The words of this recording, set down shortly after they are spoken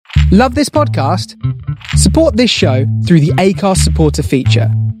Love this podcast? Support this show through the Acast supporter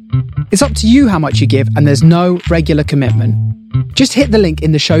feature. It's up to you how much you give, and there's no regular commitment. Just hit the link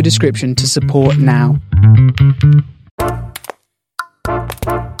in the show description to support now.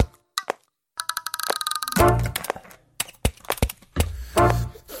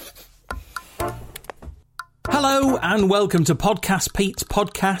 Hello and welcome to Podcast Pete's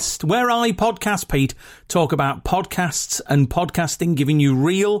podcast, where I, Podcast Pete, talk about podcasts and podcasting, giving you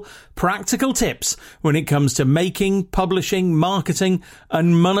real, practical tips when it comes to making, publishing, marketing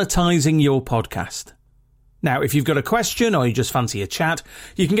and monetizing your podcast. Now, if you've got a question or you just fancy a chat,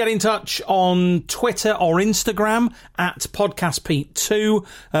 you can get in touch on Twitter or Instagram at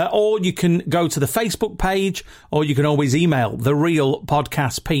PodcastPete2, or you can go to the Facebook page, or you can always email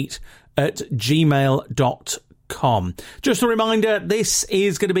therealpodcastpete@gmail.com. Just a reminder, this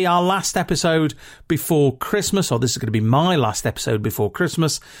is going to be our last episode before Christmas, or this is going to be my last episode before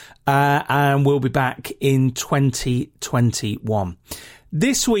Christmas, and we'll be back in 2021.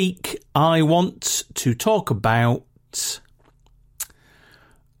 This week, I want to talk about,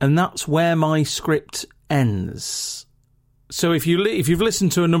 and that's where my script ends. So if you've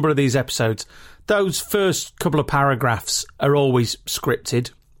listened to a number of these episodes, those first couple of paragraphs are always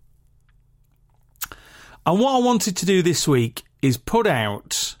scripted. And what I wanted to do this week is put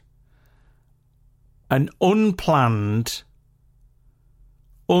out an unplanned,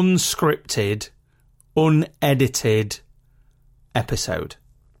 unscripted, unedited episode.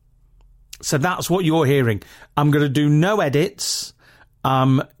 So that's what you're hearing. I'm going to do no edits.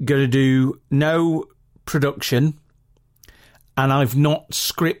 I'm going to do no production. And I've not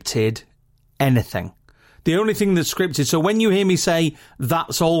scripted anything. The only thing that's scripted, so when you hear me say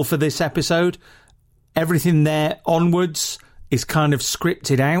that's all for this episode, everything there onwards is kind of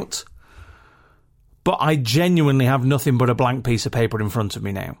scripted out. But I genuinely have nothing but a blank piece of paper in front of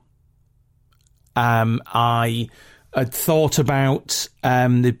me now. I had thought about,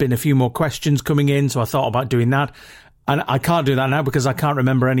 there'd been a few more questions coming in, so I thought about doing that. And I can't do that now because I can't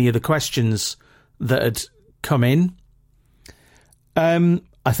remember any of the questions that had come in. I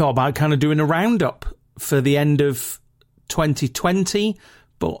thought about kind of doing a roundup for the end of 2020,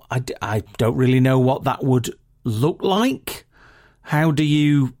 but I don't really know what that would look like. How do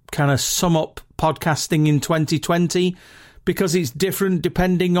you kind of sum up podcasting in 2020? Because it's different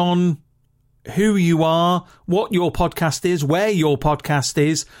depending on who you are, what your podcast is, where your podcast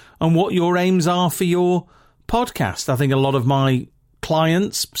is, and what your aims are for your podcast. I think a lot of my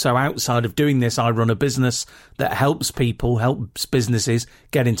clients, so outside of doing this, I run a business that helps businesses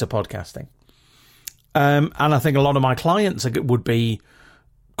get into podcasting. And I think a lot of my clients would be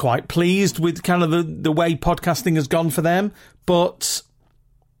quite pleased with kind of the way podcasting has gone for them. But,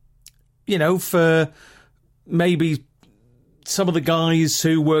 you know, for maybe some of the guys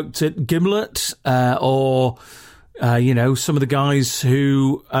who worked at Gimlet, or some of the guys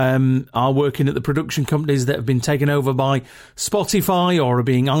who are working at the production companies that have been taken over by Spotify or are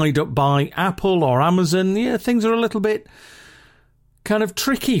being eyed up by Apple or Amazon, things are a little bit kind of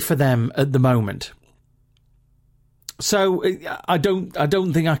tricky for them at the moment. So I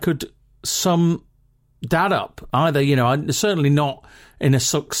don't think I could sum that up either. Certainly not in a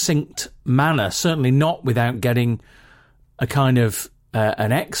succinct manner. Certainly not without getting a kind of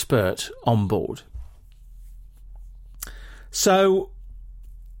an expert on board. So,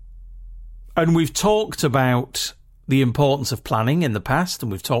 and we've talked about the importance of planning in the past,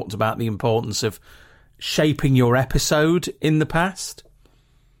 and we've talked about the importance of shaping your episode in the past.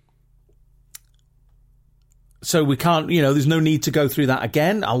 So we can't, there's no need to go through that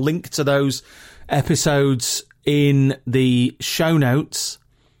again. I'll link to those episodes in the show notes.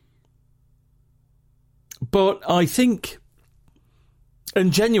 But I think,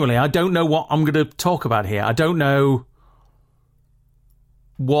 and genuinely, I don't know what I'm going to talk about here. I don't know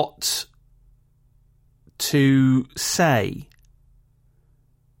what to say.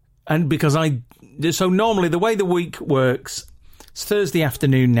 And because so normally the way the week works, it's Thursday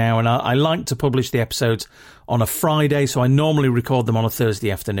afternoon now, and I like to publish the episodes on a Friday, so I normally record them on a Thursday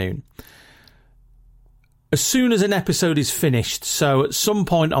afternoon. As soon as an episode is finished, so at some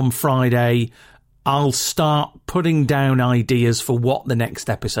point on Friday, I'll start putting down ideas for what the next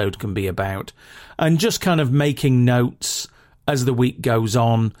episode can be about, and just kind of making notes as the week goes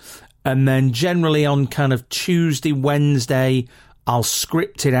on. And then generally on kind of Tuesday, Wednesday, I'll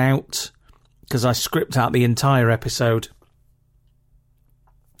script it out, because I script out the entire episode.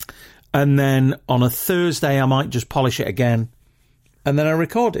 And then on a Thursday, I might just polish it again, and then I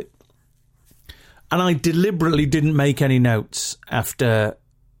record it. And I deliberately didn't make any notes after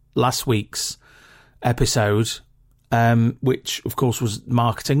last week's episode. which, of course, was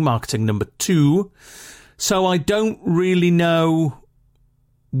marketing number 2. So I don't really know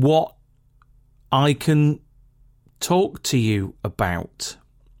what I can talk to you about.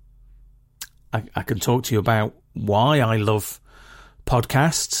 I can talk to you about why I love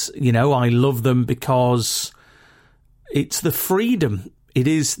podcasts. You know, I love them because it's the freedom. It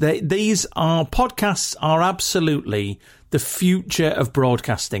is. Podcasts are absolutely the future of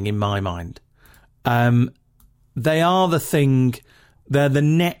broadcasting in my mind. They are the thing. They're the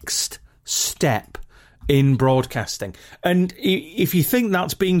next step in broadcasting. And if you think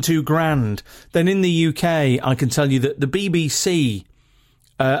that's being too grand, then in the UK, I can tell you that the BBC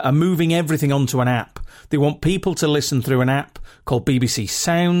are moving everything onto an app. They want people to listen through an app called BBC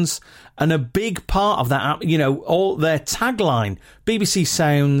Sounds. And a big part of that app, you know, all their tagline, BBC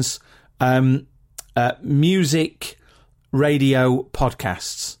Sounds, music, radio,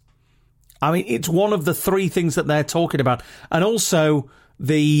 podcasts. I mean, it's one of the 3 things that they're talking about. And also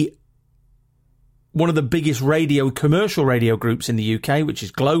one of the biggest commercial radio groups in the UK, which is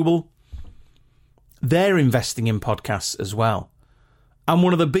Global. They're investing in podcasts as well. And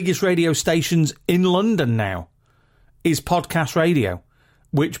one of the biggest radio stations in London now is Podcast Radio,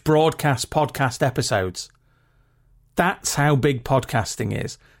 which broadcasts podcast episodes. That's how big podcasting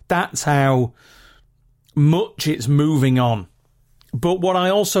is. That's how much it's moving on. But what I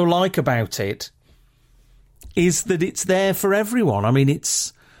also like about it is that it's there for everyone. I mean,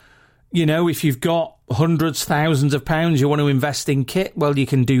 it's, you know, if you've got hundreds, thousands of pounds you want to invest in kit, well, you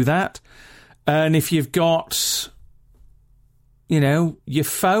can do that. And if you've got, you know, your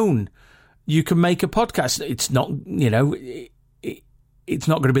phone, you can make a podcast. It's not, you know, it's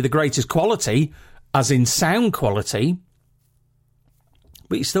not going to be the greatest quality, as in sound quality,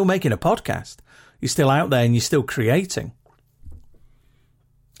 but you're still making a podcast. You're still out there and you're still creating.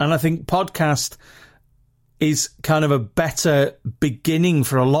 And I think podcast is kind of a better beginning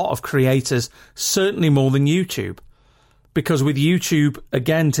for a lot of creators, certainly more than YouTube. Because with YouTube,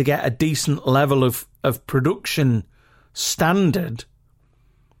 again, to get a decent level of production standard,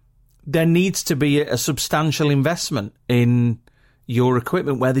 there needs to be a substantial investment in your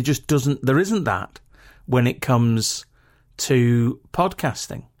equipment where there isn't that when it comes to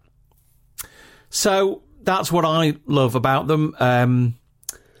podcasting. So that's what I love about them.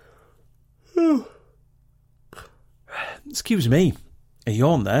 Excuse me, a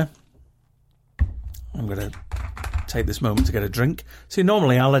yawn there. I'm going to take this moment to get a drink. See,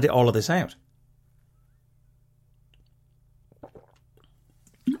 normally I'll edit all of this out.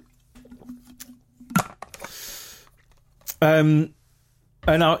 And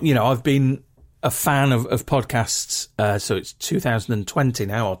I've been a fan of podcasts. So it's 2020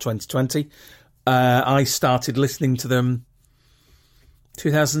 now, or 2020. I started listening to them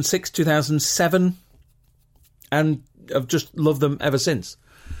 2006, 2007, and I've just loved them ever since.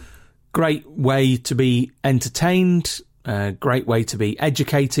 Great way to be entertained, a great way to be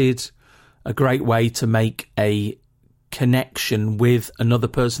educated, a great way to make a connection with another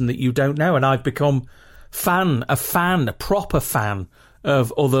person that you don't know. And I've become a proper fan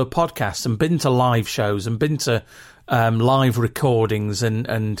of other podcasts, and been to live shows and been to live recordings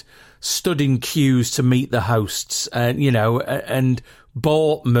and stood in queues to meet the hosts, and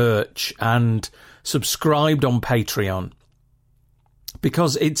bought merch and subscribed on Patreon,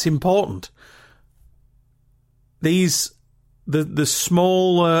 because it's important. The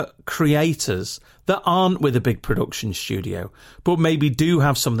smaller creators that aren't with a big production studio, but maybe do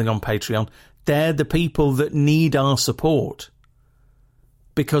have something on Patreon, they're the people that need our support,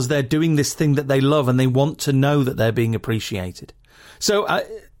 because they're doing this thing that they love and they want to know that they're being appreciated. So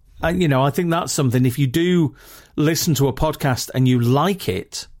I think that's something. If you do listen to a podcast and you like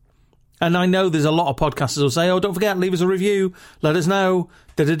it, and I know there's a lot of podcasters who'll say, "Oh, don't forget, leave us a review, let us know,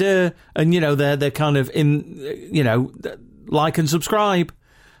 and they're kind of in, like and subscribe.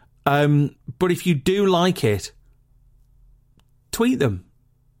 But if you do like it, tweet them,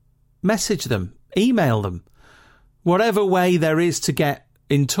 message them, email them, whatever way there is to get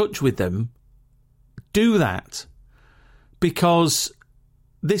in touch with them, do that, because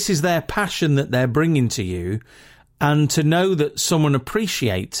this is their passion that they're bringing to you, and to know that someone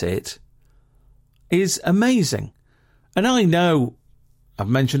appreciates it is amazing. And I know, I've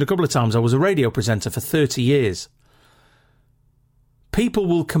mentioned a couple of times, I was a radio presenter for 30 years. People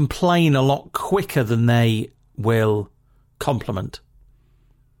will complain a lot quicker than they will compliment.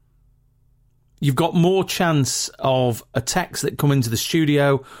 You've got more chance of a text that come into the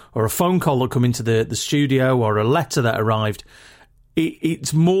studio, or a phone call that come into the studio, or a letter that arrived.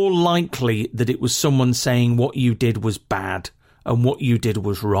 It's more likely that it was someone saying what you did was bad and what you did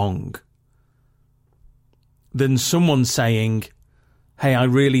was wrong. than someone saying, hey, I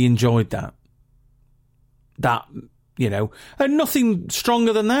really enjoyed that. That, and nothing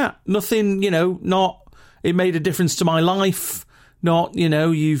stronger than that. Nothing, not, it made a difference to my life. Not,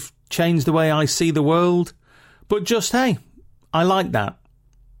 you've changed the way I see the world. But just, hey, I like that.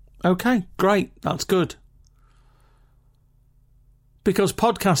 Okay, great. That's good. Because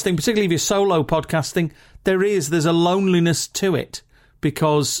podcasting, particularly if you're solo podcasting, there's a loneliness to it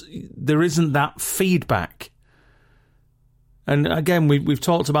because there isn't that feedback. And again, we've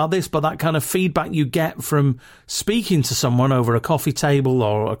talked about this, but that kind of feedback you get from speaking to someone over a coffee table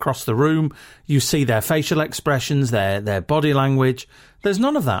or across the room, you see their facial expressions, their body language. There's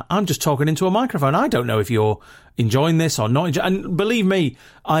none of that. I'm just talking into a microphone. I don't know if you're enjoying this or not. And believe me,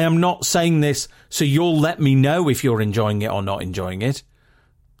 I am not saying this so you'll let me know if you're enjoying it or not enjoying it.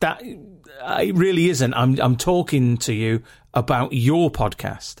 That it really isn't. I'm talking to you about your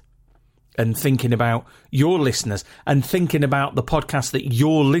podcast. And thinking about your listeners and thinking about the podcast that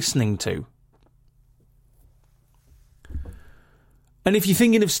you're listening to. And if you're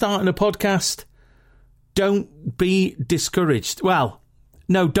thinking of starting a podcast, don't be discouraged. Well,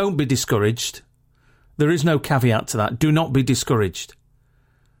 no, don't be discouraged. There is no caveat to that. Do not be discouraged.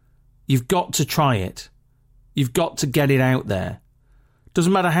 You've got to try it. You've got to get it out there.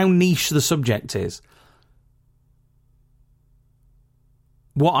 Doesn't matter how niche the subject is.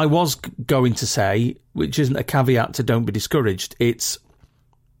 What I was going to say, which isn't a caveat to don't be discouraged, it's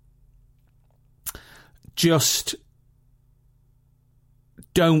just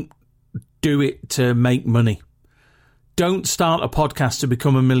don't do it to make money. Don't start a podcast to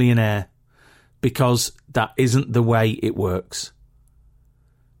become a millionaire, because that isn't the way it works.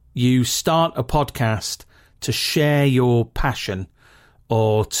 You start a podcast to share your passion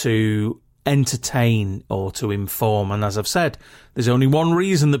or to entertain or to inform. And as I've said, there's only one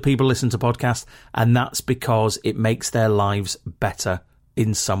reason that people listen to podcasts, and that's because it makes their lives better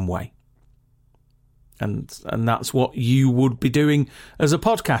in some way. And that's what you would be doing as a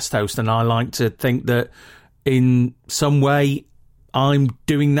podcast host. And I like to think that in some way I'm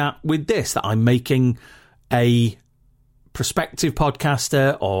doing that with this, that I'm making a prospective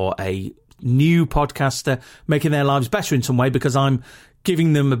podcaster or a new podcaster, making their lives better in some way, because I'm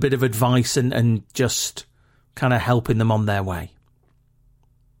giving them a bit of advice and just kind of helping them on their way.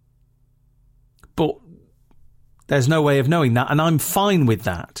 But there's no way of knowing that, and I'm fine with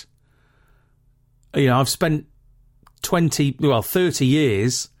that. I've spent 30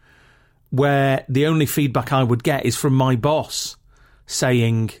 years where the only feedback I would get is from my boss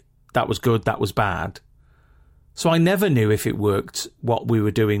saying that was good, that was bad. So I never knew if it worked, what we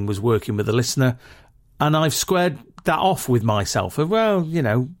were doing was working with the listener. And I've squared that off with myself. Well,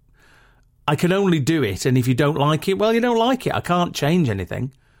 I can only do it. And if you don't like it, well, you don't like it. I can't change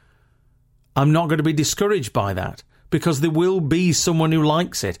anything. I'm not going to be discouraged by that, because there will be someone who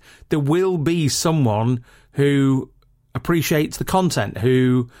likes it. There will be someone who appreciates the content,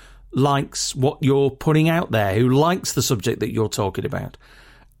 who likes what you're putting out there, who likes the subject that you're talking about.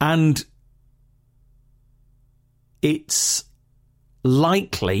 And it's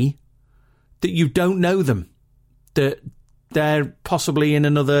likely that you don't know them, that they're possibly in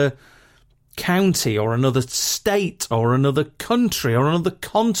another county or another state or another country or another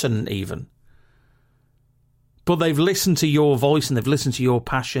continent even. But they've listened to your voice and they've listened to your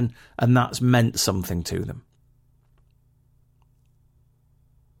passion, and that's meant something to them.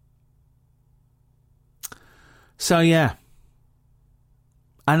 So, yeah.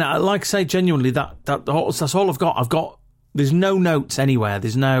 And like I say, genuinely, that's all I've got. There's no notes anywhere.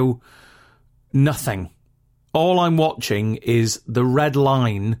 There's nothing. All I'm watching is the red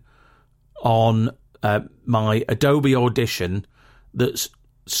line on my Adobe Audition that's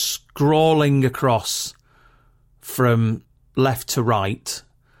scrolling across from left to right,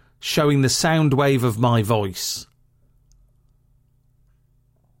 showing the sound wave of my voice.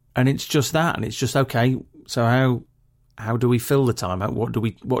 And it's just that, and it's just, okay, so how do we fill the time out? What do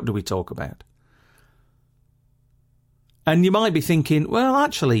we talk about? And you might be thinking, well,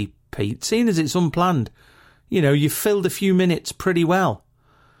 actually, Pete, seeing as it's unplanned, you've filled a few minutes pretty well.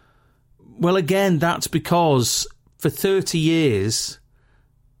 Well, again, that's because for 30 years,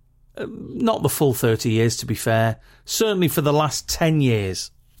 not the full 30 years, to be fair, certainly for the last 10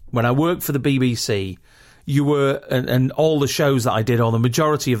 years, when I worked for the BBC, and all the shows that I did, or the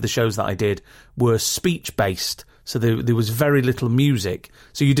majority of the shows that I did, were speech-based. So there was very little music.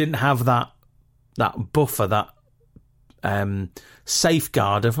 So you didn't have that buffer, that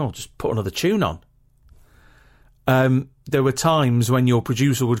safeguard of, just put another tune on. There were times when your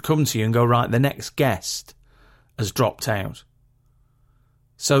producer would come to you and go, right, the next guest has dropped out.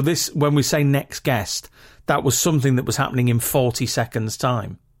 So when we say next guest, that was something that was happening in 40 seconds'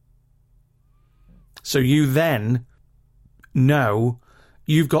 time. So you then know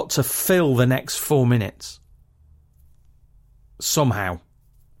you've got to fill the next 4 minutes. Somehow.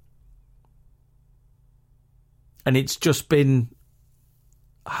 And it's just been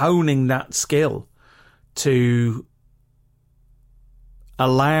honing that skill to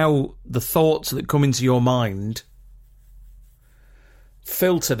allow the thoughts that come into your mind,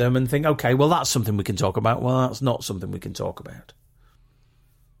 filter them and think, okay, well, that's something we can talk about. Well, that's not something we can talk about.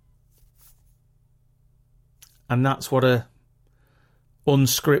 And that's what a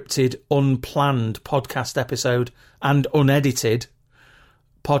unscripted, unplanned podcast episode and unedited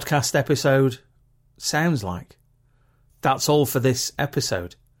podcast episode sounds like. That's all for this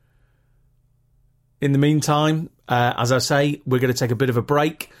episode. In the meantime, as I say, we're going to take a bit of a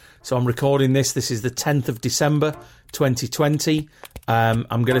break. So I'm recording this. This is the 10th of December, 2020.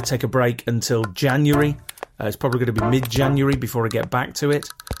 I'm going to take a break until January. It's probably going to be mid-January before I get back to it.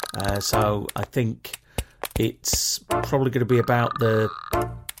 So I think it's probably going to be about the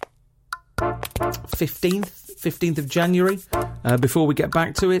 15th of January before we get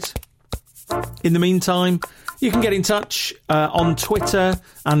back to it. In the meantime, you can get in touch on Twitter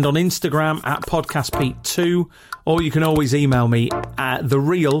and on Instagram at PodcastPete2, or you can always email me at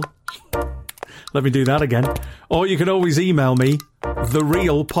let me do that again. Or you can always email me,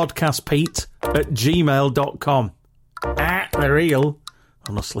 therealpodcastpete@gmail.com. The real,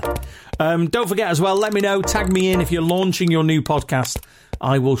 honestly. Don't forget as well, let me know, tag me in if you're launching your new podcast.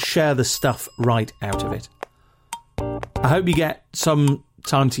 I will share the stuff right out of it. I hope you get some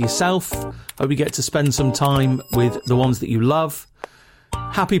time to yourself. Hope you get to spend some time with the ones that you love.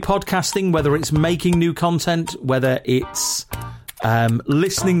 Happy podcasting, whether it's making new content, whether it's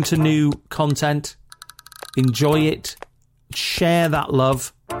listening to new content. Enjoy it. Share that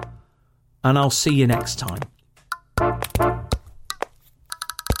love. And I'll see you next time.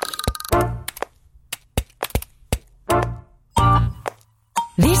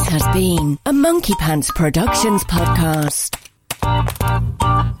 This has been a Monkey Pants Productions podcast.